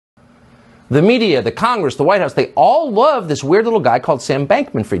The media, the Congress, the White House, they all love this weird little guy called Sam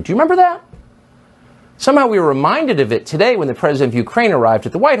Bankman-Fried. Do you remember that? Somehow we were reminded of it today when the president of Ukraine arrived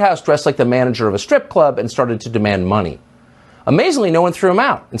at the White House dressed like the manager of a strip club and started to demand money. Amazingly, no one threw him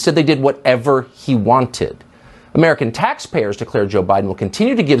out. Instead, they did whatever he wanted. American taxpayers declared Joe Biden will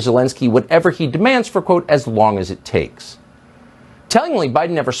continue to give Zelenskii whatever he demands for, quote, as long as it takes. Tellingly,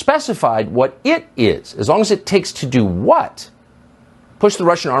 Biden never specified what it is, as long as it takes to do what? Push the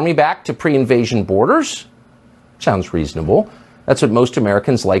Russian army back to pre-invasion borders? Sounds reasonable. That's what most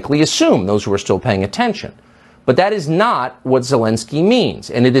Americans likely assume, those who are still paying attention. But that is not what Zelenskii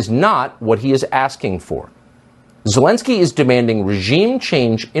means, and it is not what he is asking for. Zelenskii is demanding regime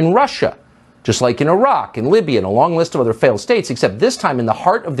change in Russia, just like in Iraq and Libya and a long list of other failed states, except this time in the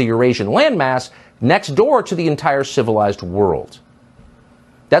heart of the Eurasian landmass, next door to the entire civilized world.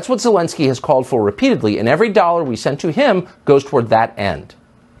 That's what Zelenskii has called for repeatedly, and every dollar we send to him goes toward that end.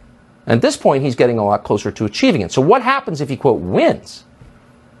 And at this point, he's getting a lot closer to achieving it. So what happens if he, quote, wins?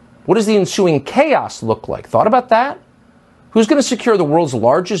 What does the ensuing chaos look like? Thought about that? Who's going to secure the world's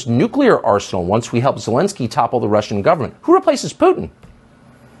largest nuclear arsenal once we help Zelenskii topple the Russian government? Who replaces Putin?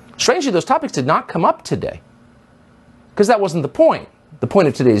 Strangely, those topics did not come up today, because that wasn't the point. The point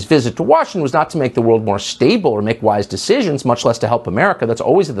of today's visit to Washington was not to make the world more stable or make wise decisions, much less to help America. That's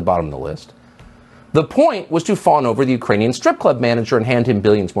always at the bottom of the list. The point was to fawn over the Ukrainian strip club manager and hand him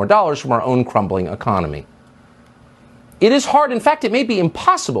billions more dollars from our own crumbling economy. It is hard, in fact, it may be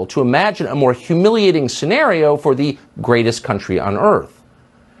impossible to imagine a more humiliating scenario for the greatest country on earth.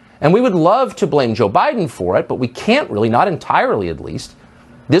 And we would love to blame Joe Biden for it, but we can't really, not entirely at least.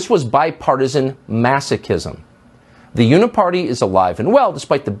 This was bipartisan masochism. The Uniparty is alive and well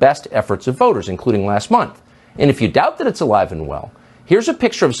despite the best efforts of voters, including last month. And if you doubt that it's alive and well, here's a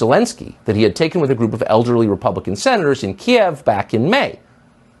picture of Zelenskii that he had taken with a group of elderly Republican senators in Kiev back in May.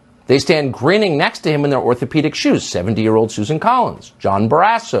 They stand grinning next to him in their orthopedic shoes, 70-year-old Susan Collins, John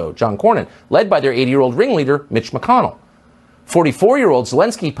Barrasso, John Cornyn, led by their 80-year-old ringleader, Mitch McConnell. 44-year-old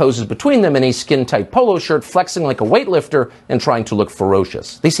Zelenskii poses between them in a skin-tight polo shirt, flexing like a weightlifter and trying to look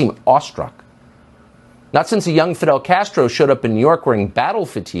ferocious. They seem awestruck. Not since a young Fidel Castro showed up in New York wearing battle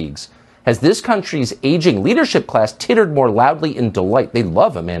fatigues has this country's aging leadership class tittered more loudly in delight. They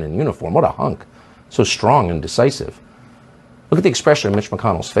love a man in uniform. What a hunk. So strong and decisive. Look at the expression on Mitch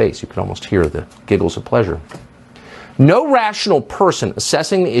McConnell's face. You can almost hear the giggles of pleasure. No rational person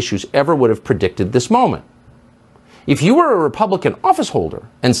assessing the issues ever would have predicted this moment. If you were a Republican office holder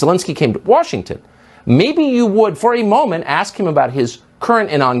and Zelenskii came to Washington, maybe you would, for a moment, ask him about his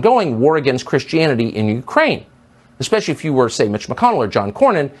current and ongoing war against Christianity in Ukraine, especially if you were, say, Mitch McConnell or John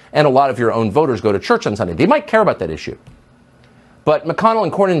Cornyn, and a lot of your own voters go to church on Sunday. They might care about that issue. But McConnell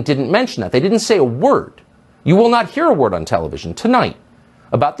and Cornyn didn't mention that. They didn't say a word. You will not hear a word on television tonight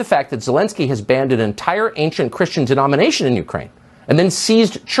about the fact that Zelenskii has banned an entire ancient Christian denomination in Ukraine, and then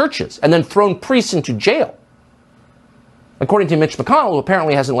seized churches, and then thrown priests into jail. According to Mitch McConnell, who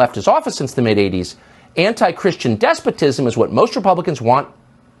apparently hasn't left his office since the mid-'80s, anti-Christian despotism is what most Republicans want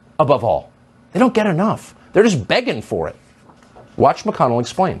above all. They don't get enough. They're just begging for it. Watch McConnell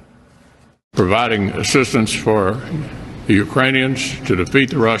explain. Providing assistance for the Ukrainians to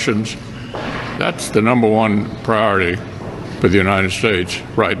defeat the Russians, that's the number one priority for the United States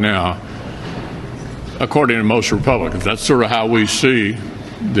right now, according to most Republicans. That's sort of how we see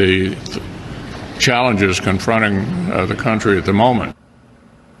the challenges confronting the country at the moment.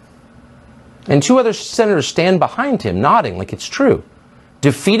 And two other senators stand behind him, nodding like it's true.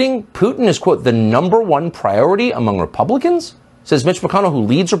 Defeating Putin is, quote, the number one priority among Republicans, says Mitch McConnell, who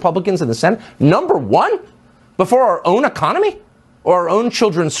leads Republicans in the Senate. Number one? Before our own economy? Or our own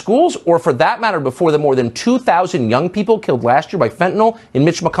children's schools? Or for that matter, before the more than 2,000 young people killed last year by fentanyl in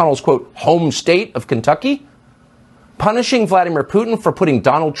Mitch McConnell's, quote, home state of Kentucky? Punishing Vladimir Putin for putting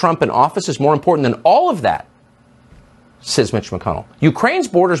Donald Trump in office is more important than all of that, says Mitch McConnell. Ukraine's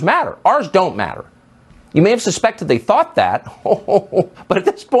borders matter. Ours don't matter. You may have suspected they thought that, but at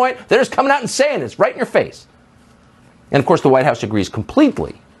this point, they're just coming out and saying it's right in your face. And of course, the White House agrees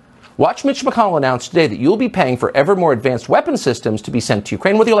completely. Watch Mitch McConnell announce today that you'll be paying for ever more advanced weapon systems to be sent to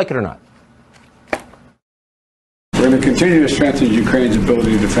Ukraine, whether you like it or not. We're going to continue to strengthen Ukraine's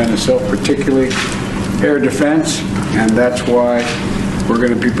ability to defend itself, particularly air defense, and that's why we're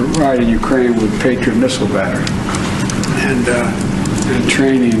going to be providing Ukraine with Patriot missile battery and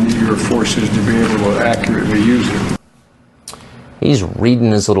training your forces to be able to accurately use it. He's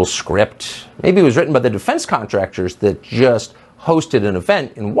reading his little script. Maybe it was written by the defense contractors that just hosted an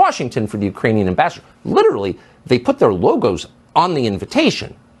event in Washington for the Ukrainian ambassador. Literally, they put their logos on the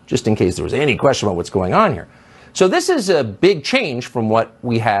invitation, just in case there was any question about what's going on here. So this is a big change from what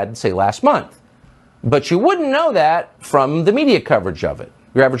we had, say, last month. But you wouldn't know that from the media coverage of it.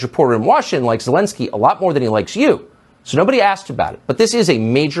 Your average reporter in Washington likes Zelenskii a lot more than he likes you. So nobody asked about it. But this is a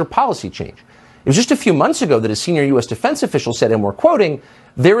major policy change. It was just a few months ago that a senior U.S. defense official said, and we're quoting,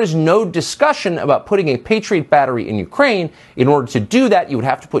 "There is no discussion about putting a Patriot battery in Ukraine. In order to do that, you would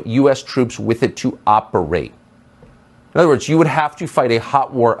have to put U.S. troops with it to operate." In other words, you would have to fight a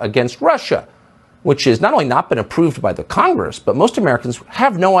hot war against Russia, which has not only not been approved by the Congress, but most Americans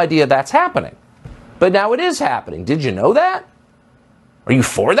have no idea that's happening. But now it is happening. Did you know that? Are you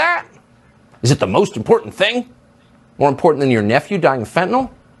for that? Is it the most important thing? More important than your nephew dying of fentanyl?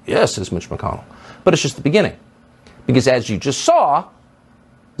 Yes, says Mitch McConnell. But it's just the beginning. Because as you just saw,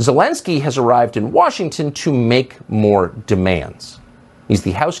 Zelenskii has arrived in Washington to make more demands. He's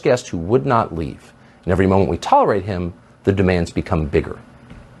the house guest who would not leave. And every moment we tolerate him, the demands become bigger.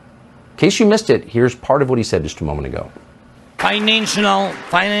 In case you missed it, here's part of what he said just a moment ago.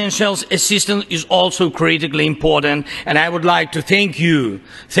 Financial assistance is also critically important, and I would like to thank you.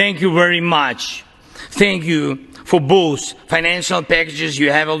 Thank you very much. Thank you for both financial packages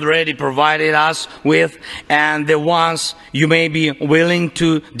you have already provided us with and the ones you may be willing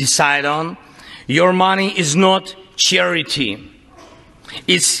to decide on. Your money is not charity.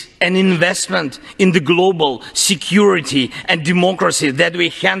 It's an investment in the global security and democracy that we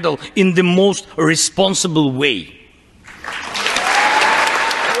handle in the most responsible way.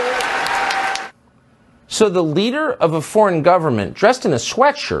 So the leader of a foreign government, dressed in a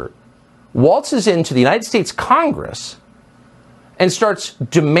sweatshirt, waltzes into the United States Congress and starts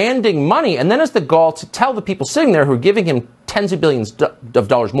demanding money, and then has the gall to tell the people sitting there who are giving him tens of billions of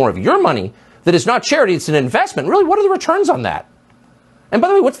dollars more of your money that it's not charity, it's an investment. Really, what are the returns on that? And by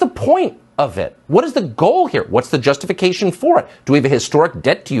the way, what's the point of it? What is the goal here? What's the justification for it? Do we have a historic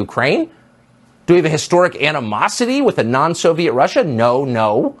debt to Ukraine? Do we have a historic animosity with a non-Soviet Russia? No,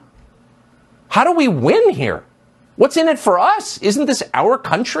 no. How do we win here? What's in it for us? Isn't this our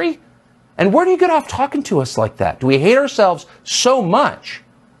country? And where do you get off talking to us like that? Do we hate ourselves so much?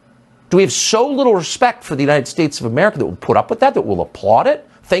 Do we have so little respect for the United States of America that we'll put up with that will applaud it?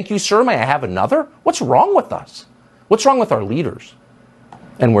 Thank you, sir. May I have another? What's wrong with us? What's wrong with our leaders?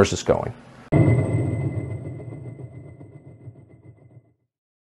 And where's this going?